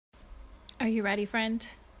Are you ready, friend?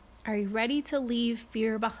 Are you ready to leave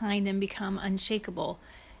fear behind and become unshakable?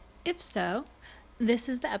 If so, this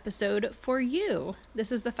is the episode for you.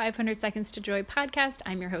 This is the 500 Seconds to Joy podcast.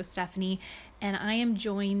 I'm your host, Stephanie, and I am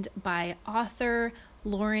joined by author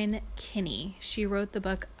Lauren Kinney. She wrote the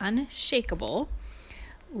book Unshakable,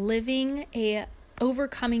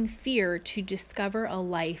 Overcoming Fear to Discover a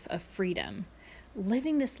Life of Freedom.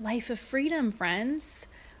 Living this life of freedom, friends.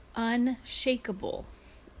 Unshakable.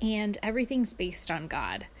 And everything's based on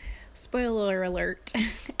God. Spoiler alert,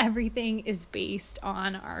 everything is based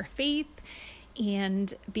on our faith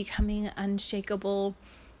and becoming unshakable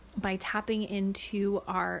by tapping into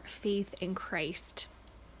our faith in Christ.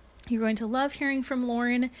 You're going to love hearing from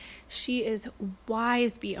Lauren. She is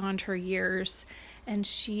wise beyond her years, and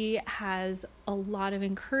she has a lot of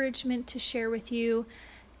encouragement to share with you.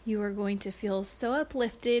 You are going to feel so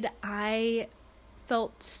uplifted. I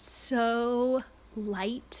felt so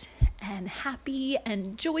light and happy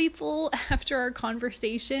and joyful after our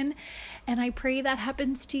conversation, and I pray that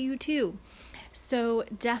happens to you too. So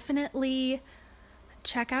definitely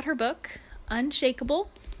check out her book,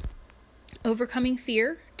 Unshakable, Overcoming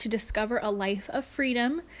Fear to Discover a Life of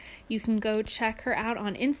Freedom. You can go check her out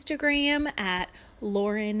on Instagram at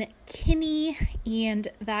Lauren Kinney, and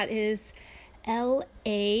that is LaurenKinney.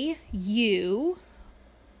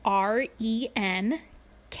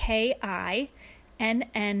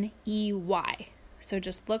 So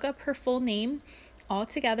just look up her full name all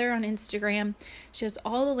together on Instagram. She has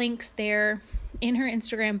all the links there in her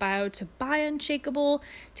Instagram bio to buy Unshakable,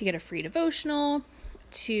 to get a free devotional,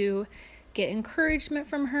 to get encouragement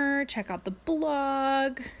from her, check out the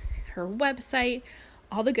blog, her website,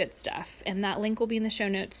 all the good stuff. And that link will be in the show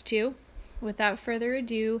notes too. Without further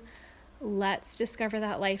ado, let's discover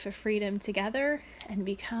that life of freedom together and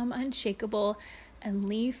become unshakable and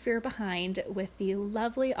leave fear behind with the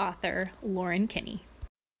lovely author, Lauren Kinney.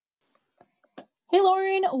 Hey,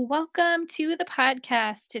 Lauren, welcome to the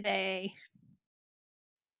podcast today.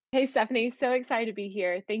 Hey, Stephanie, so excited to be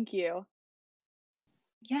here. Thank you.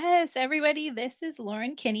 Yes, everybody, this is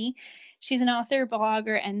Lauren Kinney. She's an author,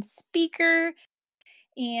 blogger, and speaker,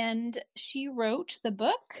 and she wrote the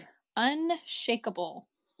book Unshakable,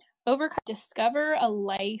 Discover a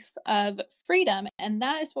Life of Freedom. And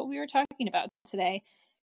that is what we were talking about today.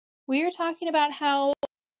 We are talking about how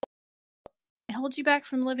it holds you back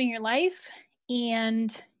from living your life,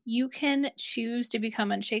 and you can choose to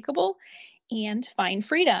become unshakable and find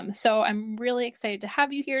freedom. So I'm really excited to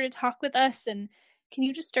have you here to talk with us. And can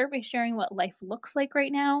you just start by sharing what life looks like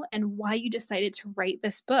right now and why you decided to write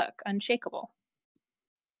this book, Unshakable?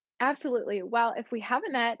 Absolutely. Well, if we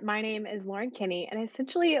haven't met, my name is Lauren Kinney, and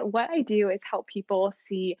essentially what I do is help people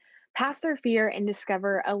see past their fear and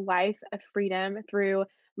discover a life of freedom through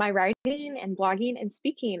my writing and blogging and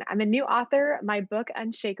speaking. I'm a new author. My book,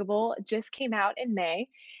 Unshakable, just came out in May,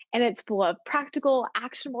 and it's full of practical,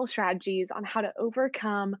 actionable strategies on how to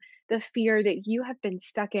overcome the fear that you have been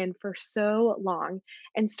stuck in for so long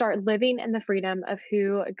and start living in the freedom of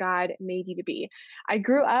who God made you to be. I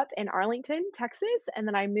grew up in Arlington, Texas, and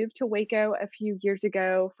then I moved to Waco a few years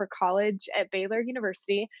ago for college at Baylor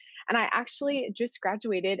University. And I actually just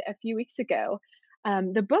graduated a few weeks ago.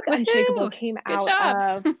 The book Woohoo! Unshakable came Good out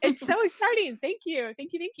job. of, it's so exciting. Thank you.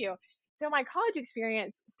 Thank you. Thank you. So my college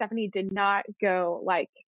experience, Stephanie, did not go like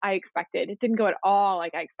I expected. It didn't go at all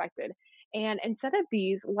like I expected. And instead of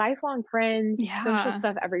these lifelong friends, social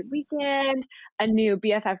stuff every weekend, a new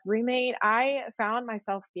BFF roommate, I found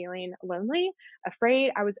myself feeling lonely,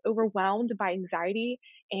 afraid. I was overwhelmed by anxiety.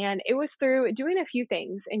 And it was through doing a few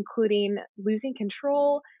things, including losing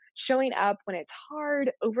control, showing up when it's hard,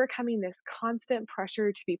 overcoming this constant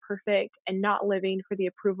pressure to be perfect, and not living for the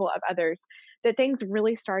approval of others, that things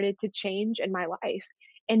really started to change in my life.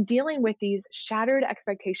 And dealing with these shattered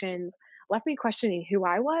expectations left me questioning who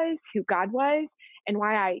I was, who God was, and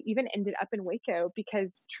why I even ended up in Waco,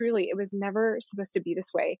 because truly it was never supposed to be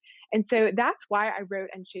this way. And so that's why I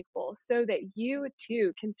wrote Unshakable, so that you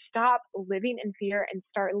too can stop living in fear and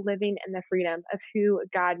start living in the freedom of who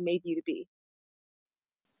God made you to be.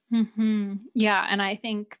 Mm-hmm. Yeah, and I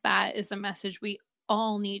think that is a message we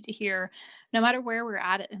all need to hear, no matter where we're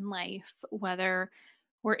at in life, whether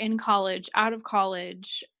we're in college, out of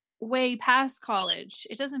college, way past college.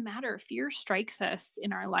 It doesn't matter. Fear strikes us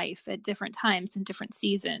in our life at different times and different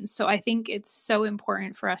seasons. So I think it's so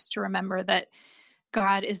important for us to remember that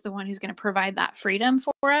God is the one who's going to provide that freedom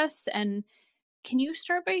for us. And can you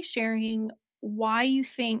start by sharing why you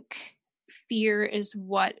think fear is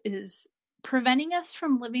what is preventing us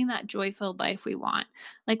from living that joy-filled life we want?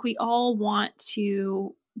 Like, we all want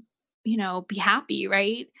to, be happy,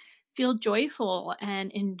 right? feel joyful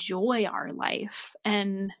and enjoy our life.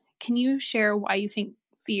 And can you share why you think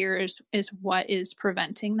fear is what is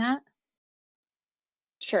preventing that?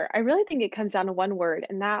 Sure. I really think it comes down to one word,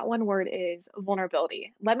 and that one word is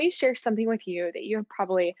vulnerability. Let me share something with you that you have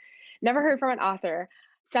probably never heard from an author.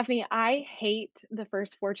 Stephanie, I hate the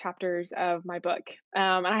first four chapters of my book.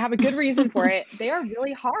 And I have a good reason for it. They are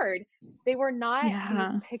really hard. They were not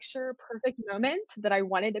these Yeah. picture perfect moments that I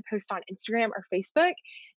wanted to post on Instagram or Facebook.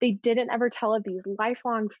 They didn't ever tell of these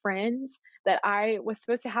lifelong friends that I was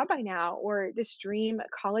supposed to have by now or this dream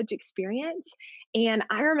college experience. And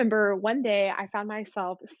I remember one day I found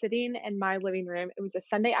myself sitting in my living room. It was a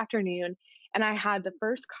Sunday afternoon, and I had the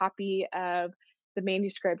first copy of the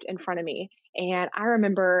manuscript in front of me. And I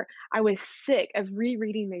remember I was sick of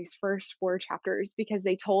rereading these first four chapters because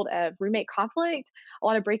they told of roommate conflict, a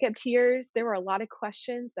lot of breakup tears. There were a lot of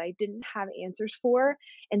questions that I didn't have answers for,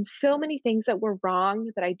 and so many things that were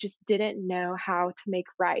wrong that I just didn't know how to make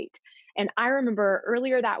right. And I remember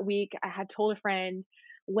earlier that week, I had told a friend,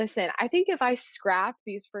 listen, I think if I scrap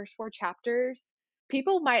these first four chapters,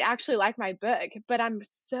 people might actually like my book, but I'm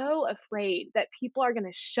so afraid that people are going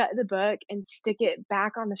to shut the book and stick it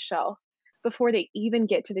back on the shelf before they even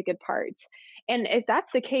get to the good parts. And if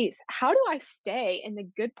that's the case, how do I stay in the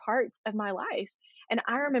good parts of my life? And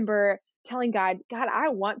I remember telling God, God, I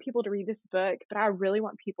want people to read this book, but I really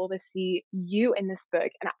want people to see you in this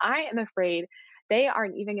book. And I am afraid they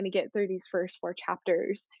aren't even going to get through these first four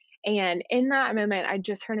chapters. And in that moment, I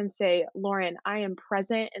just heard him say, Lauren, I am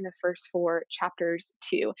present in the first four chapters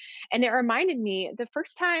too. And it reminded me the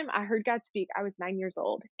first time I heard God speak, I was 9 years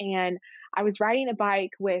old and I was riding a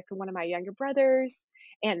bike with one of my younger brothers.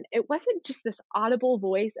 And it wasn't just this audible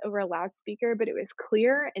voice over a loudspeaker, but it was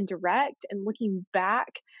clear and direct. And looking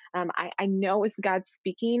back, I know it was God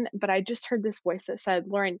speaking, but I just heard this voice that said,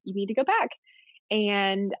 Lauren, you need to go back.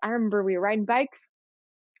 And I remember we were riding bikes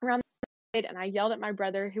around and I yelled at my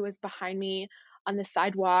brother who was behind me on the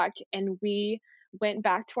sidewalk, and we went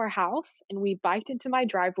back to our house and we biked into my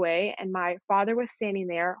driveway, and my father was standing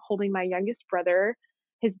there holding my youngest brother.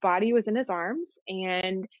 His body was in his arms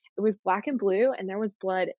and it was black and blue and there was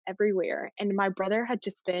blood everywhere, and my brother had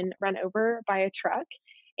just been run over by a truck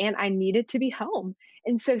and I needed to be home.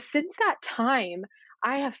 And so since that time,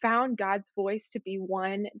 I have found God's voice to be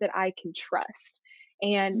one that I can trust.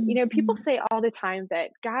 And, people Mhm. say all the time that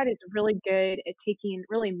God is really good at taking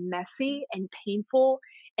really messy and painful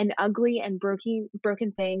and ugly and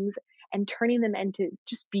broken things and turning them into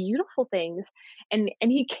just beautiful things. And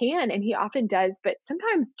he can and he often does, but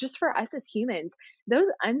sometimes just for us as humans, those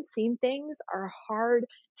unseen things are hard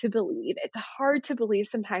to believe. It's hard to believe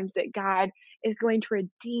sometimes that God is going to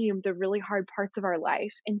redeem the really hard parts of our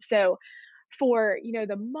life. And so for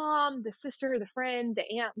the mom, the sister, the friend,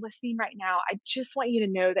 the aunt listening right now, I just want you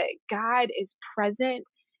to know that God is present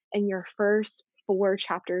in your first four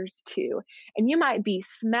chapters too. And you might be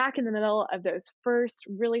smack in the middle of those first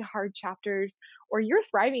really hard chapters, or you're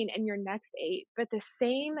thriving in your next eight, but the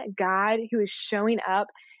same God who is showing up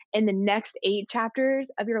in the next eight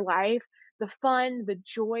chapters of your life, the fun, the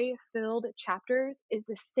joy filled chapters, is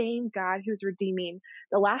the same God who's redeeming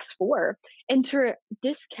the last four. And to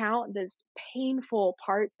discount those painful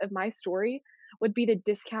parts of my story would be to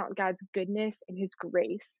discount God's goodness and his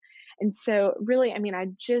grace. And so, really, I mean, I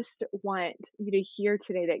just want you to hear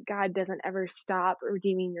today that God doesn't ever stop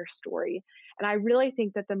redeeming your story. And I really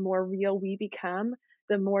think that the more real we become,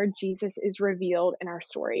 the more Jesus is revealed in our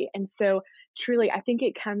story. And so, truly, I think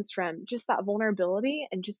it comes from just that vulnerability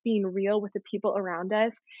and just being real with the people around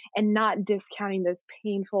us and not discounting those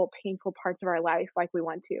painful, painful parts of our life like we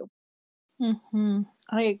want to. Mhm.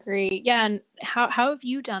 I agree. Yeah, and how have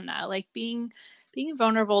you done that? Like being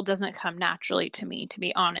vulnerable doesn't come naturally to me, to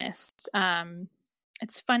be honest.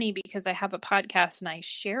 It's funny because I have a podcast and I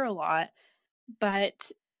share a lot,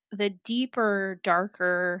 but the deeper,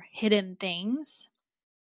 darker, hidden things,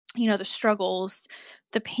 the struggles,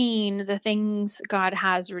 the pain, the things God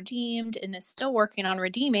has redeemed and is still working on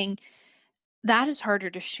redeeming, that is harder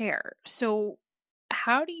to share. So,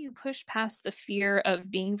 how do you push past the fear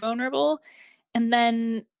of being vulnerable? And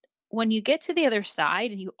then when you get to the other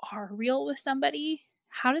side and you are real with somebody,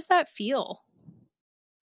 how does that feel?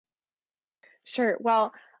 Sure.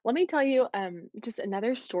 Well, let me tell you just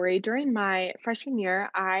another story. During my freshman year,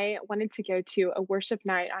 I wanted to go to a worship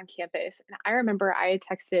night on campus. And I remember I had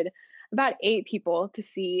texted about eight people to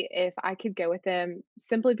see if I could go with them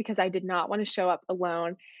simply because I did not want to show up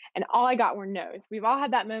alone. And all I got were no's. We've all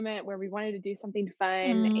had that moment where we wanted to do something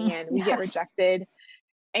fun and we get Yes. rejected.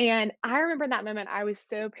 And I remember in that moment, I was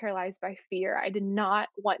so paralyzed by fear. I did not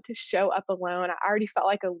want to show up alone. I already felt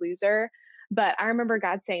like a loser. But I remember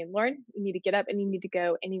God saying, Lauren, you need to get up and you need to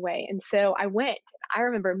go anyway. And so I went. I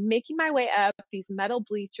remember making my way up these metal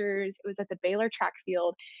bleachers. It was at the Baylor track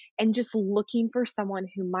field and just looking for someone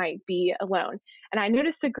who might be alone. And I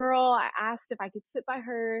noticed a girl. I asked if I could sit by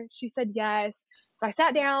her. She said yes. So I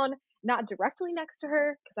sat down, not directly next to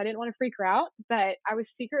her because I didn't want to freak her out, but I was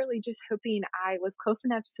secretly just hoping I was close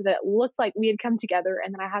enough so that it looked like we had come together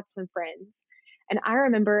and then I had some friends. And I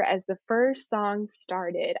remember as the first song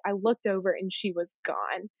started, I looked over and she was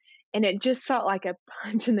gone. And it just felt like a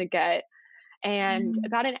punch in the gut. And Mm.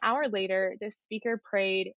 about an hour later, this speaker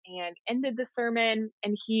prayed and ended the sermon.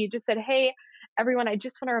 And he just said, Hey, everyone, I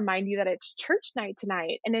just want to remind you that it's church night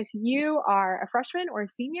tonight. And if you are a freshman or a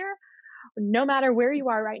senior, no matter where you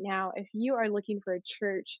are right now, if you are looking for a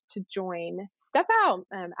church to join, step out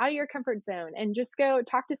of your comfort zone and just go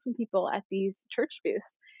talk to some people at these church booths.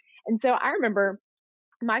 And so I remember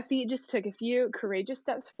my feet just took a few courageous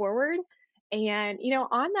steps forward. And,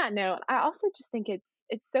 on that note, I also just think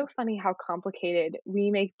it's so funny how complicated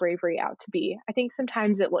we make bravery out to be. I think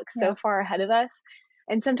sometimes it looks so Yeah. far ahead of us,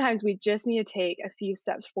 and sometimes we just need to take a few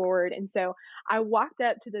steps forward. And so I walked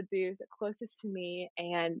up to the booth closest to me,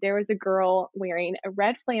 and there was a girl wearing a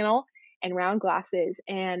red flannel and round glasses,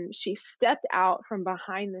 and she stepped out from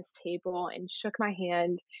behind this table and shook my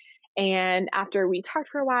hand. And after we talked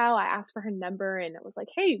for a while, I asked for her number and it was like,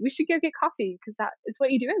 hey, we should go get coffee because that is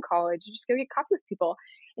what you do in college. You just go get coffee with people.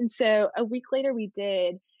 And so a week later, we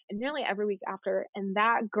did, and nearly every week after. And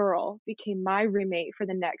that girl became my roommate for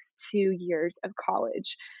the next 2 years of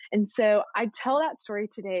college. And so I tell that story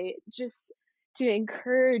today just to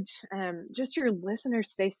encourage just your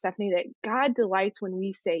listeners today, Stephanie, that God delights when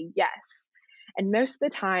we say yes. And most of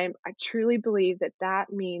the time, I truly believe that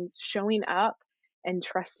that means showing up and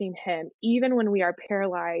trusting Him, even when we are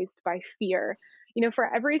paralyzed by fear.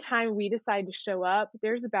 For every time we decide to show up,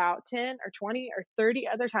 there's about 10 or 20 or 30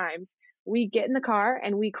 other times we get in the car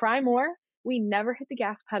and we cry more. We never hit the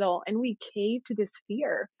gas pedal and we cave to this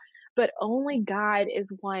fear. But only God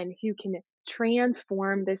is one who can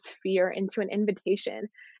transform this fear into an invitation.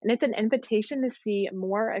 And it's an invitation to see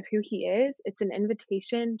more of who He is. It's an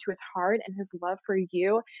invitation to His heart and His love for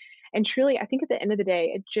you. And truly, I think at the end of the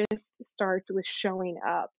day, it just starts with showing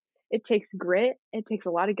up. It takes grit, it takes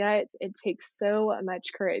a lot of guts, it takes so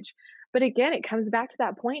much courage. But again, it comes back to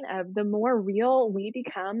that point of the more real we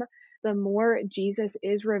become, the more Jesus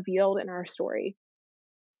is revealed in our story.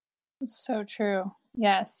 It's so true.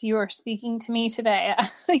 Yes, you are speaking to me today.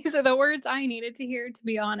 These are the words I needed to hear, to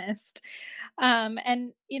be honest.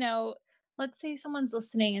 And, let's say someone's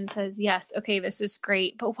listening and says, yes, okay, this is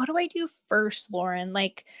great, but what do I do first, Lauren?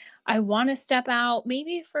 Like, I want to step out.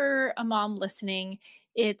 Maybe for a mom listening,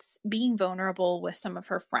 it's being vulnerable with some of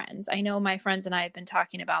her friends. I know my friends and I have been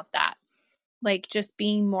talking about that, like just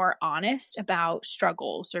being more honest about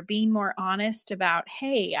struggles or being more honest about,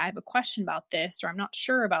 hey, I have a question about this, or I'm not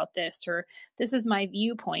sure about this, or this is my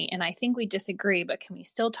viewpoint and I think we disagree, but can we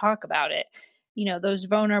still talk about it? Those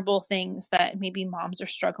vulnerable things that maybe moms are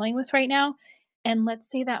struggling with right now. And let's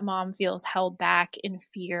say that mom feels held back in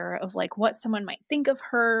fear of like what someone might think of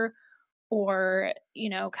her, or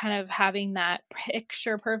kind of having that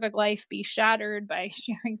picture perfect life be shattered by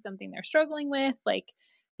sharing something they're struggling with. Like,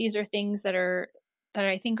 these are things that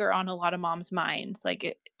I think are on a lot of moms' minds.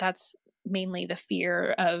 Like, that's mainly the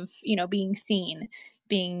fear of being seen,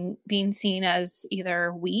 being seen as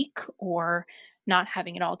either weak or not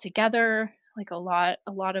having it all together. Like, a lot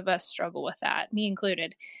of us struggle with that, me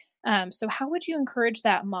included. So how would you encourage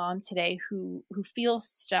that mom today who feels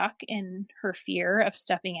stuck in her fear of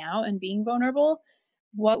stepping out and being vulnerable?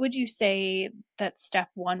 What would you say that step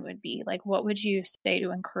one would be? Like, what would you say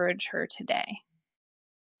to encourage her today?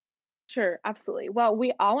 Sure, absolutely. Well,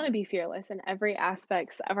 we all want to be fearless in every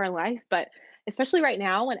aspects of our life, but especially right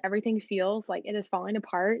now when everything feels like it is falling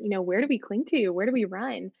apart, where do we cling to? Where do we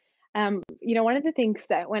run? One of the things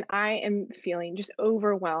that when I am feeling just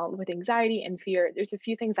overwhelmed with anxiety and fear, there's a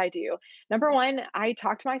few things I do. Number one, I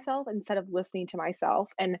talk to myself instead of listening to myself.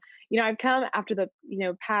 And, I've come after the,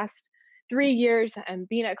 past 3 years and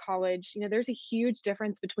being at college, there's a huge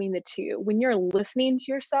difference between the two. When you're listening to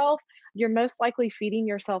yourself, you're most likely feeding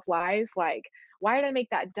yourself lies like, why did I make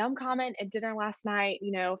that dumb comment at dinner last night?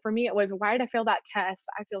 For me, it was, why did I fail that test?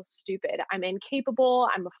 I feel stupid. I'm incapable.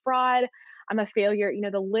 I'm a fraud. I'm a failure.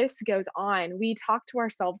 The list goes on. We talk to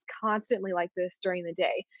ourselves constantly like this during the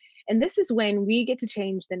day. And this is when we get to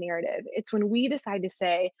change the narrative. It's when we decide to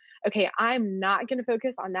say, okay, I'm not going to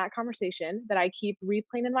focus on that conversation that I keep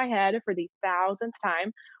replaying in my head for the thousandth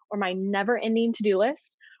time, or my never ending to do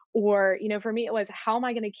list, Or, for me, it was, how am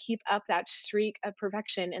I going to keep up that streak of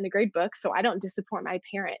perfection in the grade book so I don't disappoint my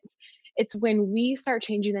parents? It's when we start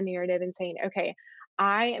changing the narrative and saying, okay,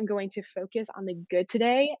 I am going to focus on the good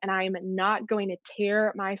today and I am not going to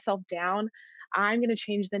tear myself down. I'm going to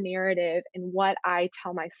change the narrative and what I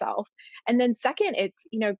tell myself. And then, second, it's,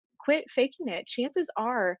 quit faking it. Chances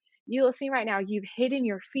are, you listening right now, you've hidden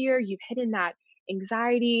your fear, you've hidden that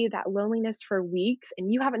anxiety, that loneliness for weeks,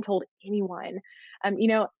 and you haven't told anyone.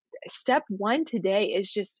 Step one today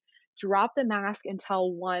is just drop the mask and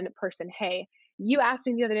tell one person, hey, you asked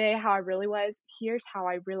me the other day how I really was. Here's how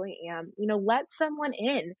I really am. Let someone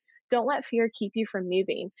in. Don't let fear keep you from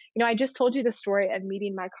moving. I just told you the story of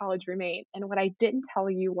meeting my college roommate. And what I didn't tell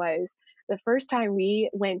you was the first time we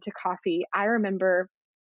went to coffee, I remember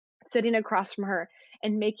sitting across from her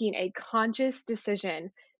and making a conscious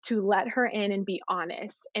decision to let her in and be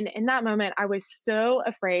honest. And in that moment, I was so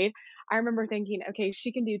afraid. I remember thinking, okay,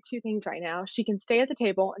 she can do two things right now. She can stay at the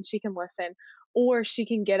table and she can listen, or she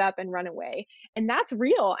can get up and run away. And that's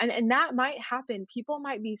real. And that might happen. People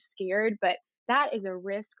might be scared, but that is a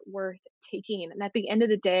risk worth taking. And at the end of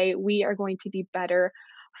the day, we are going to be better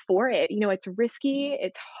for it. It's risky,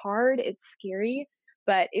 it's hard, it's scary,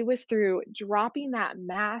 but it was through dropping that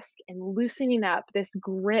mask and loosening up this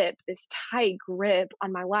grip, this tight grip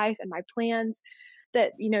on my life and my plans,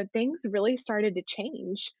 that, things really started to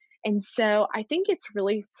change. And so I think it's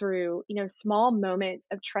really through, small moments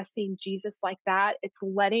of trusting Jesus like that. It's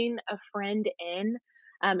letting a friend in,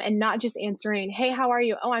 and not just answering, hey, how are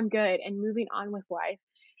you? Oh, I'm good, and moving on with life.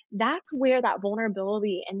 That's where that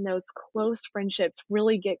vulnerability and those close friendships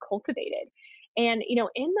really get cultivated. And,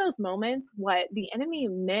 in those moments, what the enemy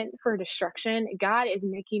meant for destruction, God is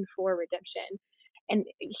making for redemption. And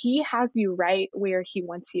he has you right where he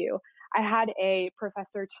wants you. I had a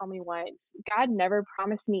professor tell me once, God never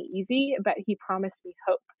promised me easy, but he promised me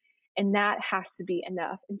hope. And that has to be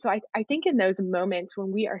enough. And so I think in those moments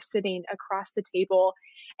when we are sitting across the table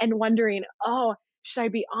and wondering, oh, should I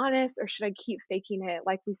be honest or should I keep faking it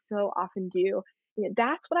like we so often do?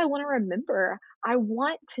 That's what I want to remember. I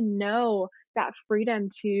want to know that freedom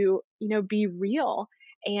to, be real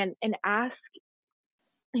and ask,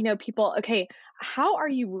 people, okay, how are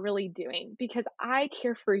you really doing? Because I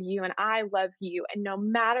care for you and I love you. And no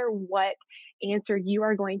matter what answer you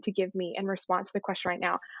are going to give me in response to the question right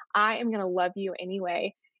now, I am going to love you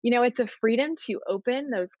anyway. It's a freedom to open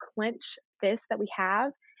those clenched fists that we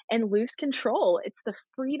have and lose control. It's the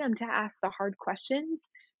freedom to ask the hard questions,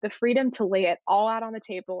 the freedom to lay it all out on the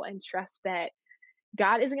table and trust that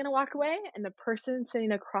God isn't going to walk away, and the person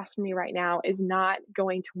sitting across from me right now is not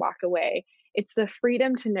going to walk away. It's the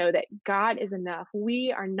freedom to know that God is enough.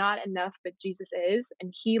 We are not enough, but Jesus is,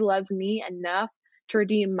 and he loves me enough to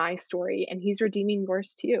redeem my story, and he's redeeming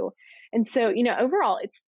yours too. And so, overall,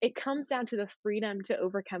 it comes down to the freedom to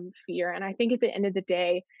overcome fear. And I think at the end of the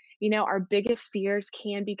day, our biggest fears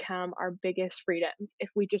can become our biggest freedoms if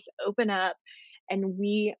we just open up and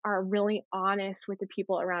we are really honest with the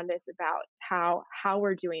people around us about how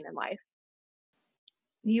we're doing in life.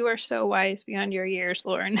 You are so wise beyond your years,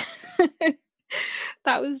 Lauren.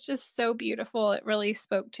 That was just so beautiful. It really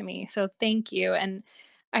spoke to me. So thank you. And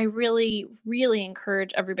I really, really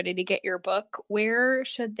encourage everybody to get your book. Where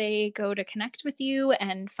should they go to connect with you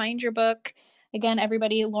and find your book? Again,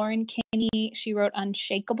 everybody, Lauren Kinney, she wrote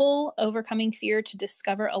Unshakable, Overcoming Fear to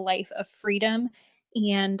Discover a Life of Freedom.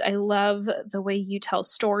 And I love the way you tell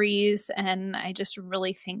stories. And I just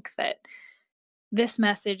really think that this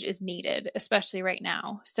message is needed, especially right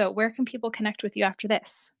now. So, where can people connect with you after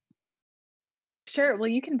this? Sure. Well,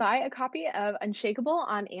 you can buy a copy of Unshakable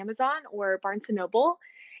on Amazon or Barnes and Noble.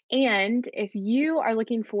 And if you are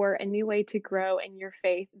looking for a new way to grow in your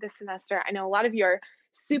faith this semester, I know a lot of you are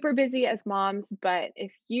super busy as moms, but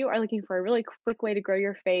if you are looking for a really quick way to grow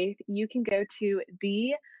your faith, you can go to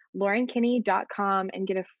thelaurenkinney.com and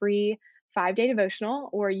get a free 5-day devotional,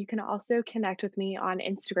 or you can also connect with me on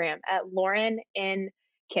Instagram at Lauren N.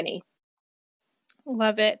 Kinney.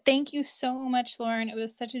 Love it. Thank you so much, Lauren. It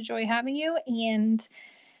was such a joy having you. And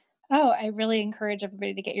oh, I really encourage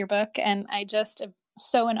everybody to get your book. And I just am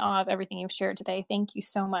so in awe of everything you've shared today. Thank you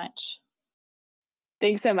so much.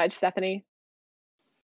 Thanks so much, Stephanie.